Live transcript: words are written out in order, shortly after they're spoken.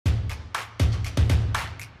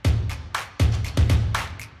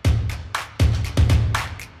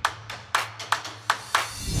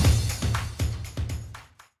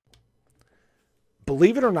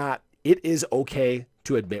believe it or not, it is okay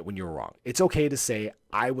to admit when you're wrong. It's okay to say,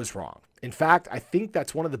 I was wrong. In fact, I think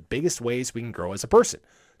that's one of the biggest ways we can grow as a person,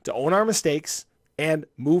 to own our mistakes and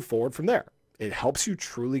move forward from there. It helps you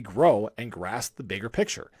truly grow and grasp the bigger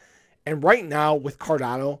picture. And right now with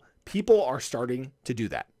Cardano, people are starting to do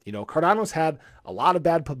that. You know, Cardano's had a lot of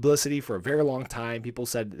bad publicity for a very long time. People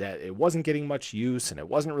said that it wasn't getting much use and it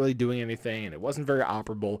wasn't really doing anything and it wasn't very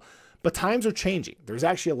operable. But times are changing. There's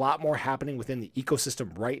actually a lot more happening within the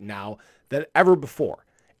ecosystem right now than ever before.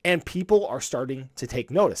 And people are starting to take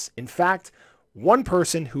notice. In fact, one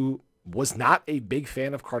person who was not a big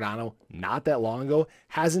fan of Cardano not that long ago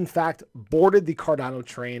has in fact boarded the Cardano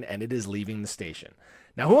train and it is leaving the station.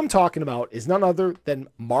 Now, who I'm talking about is none other than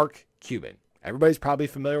Mark Cuban. Everybody's probably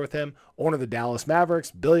familiar with him, owner of the Dallas Mavericks,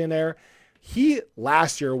 billionaire. He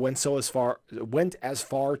last year went as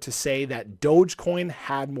far to say that Dogecoin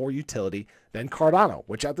had more utility than Cardano,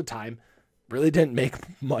 which at the time really didn't make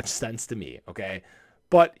much sense to me, okay?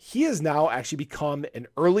 But he has now actually become an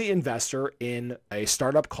early investor in a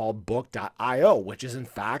startup called Book.io, which is in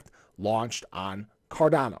fact launched on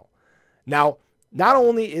Cardano. Now, not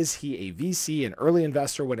only is he a VC, an early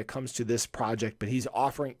investor when it comes to this project, but he's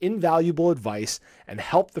offering invaluable advice and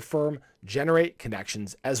help the firm generate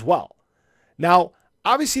connections as well. Now,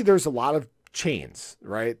 obviously, there's a lot of chains,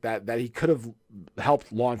 right, that he could have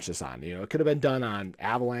helped launch this on. You know, it could have been done on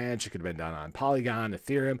Avalanche. It could have been done on Polygon,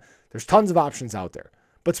 Ethereum. There's tons of options out there.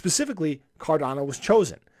 But specifically, Cardano was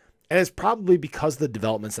chosen. And it's probably because of the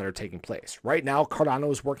developments that are taking place. Right now,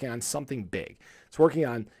 Cardano is working on something big. It's working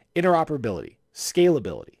on interoperability,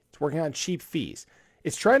 scalability. It's working on cheap fees.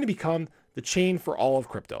 It's trying to become the chain for all of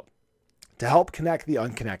crypto to help connect the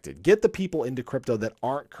unconnected, get the people into crypto that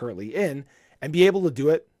aren't currently in, and be able to do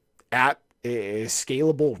it at a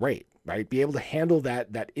scalable rate, right? Be able to handle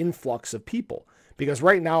that influx of people. Because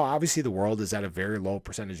right now, obviously, the world is at a very low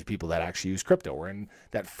percentage of people that actually use crypto. We're in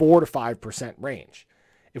that 4 to 5% range.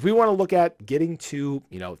 If we want to look at getting to,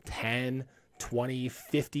 10, 20,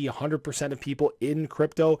 50, 100% of people in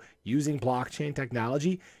crypto using blockchain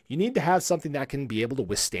technology, you need to have something that can be able to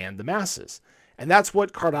withstand the masses. And that's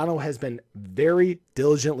what Cardano has been very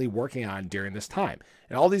diligently working on during this time.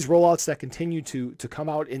 And all these rollouts that continue to come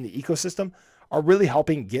out in the ecosystem are really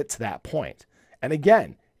helping get to that point. And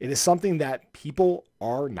again, it is something that people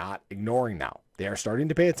are not ignoring now. They are starting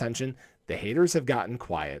to pay attention. The haters have gotten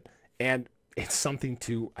quiet, and it's something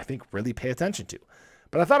to, I think, really pay attention to.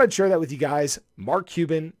 But I thought I'd share that with you guys. Mark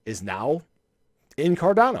Cuban is now in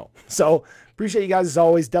Cardano. So appreciate you guys as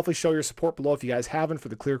always. Definitely show your support below if you guys haven't for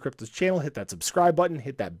the ClearCryptos channel. Hit that subscribe button,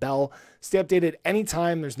 hit that bell. Stay updated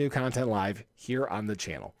anytime there's new content live here on the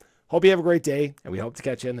channel. Hope you have a great day, and we hope to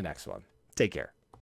catch you in the next one. Take care.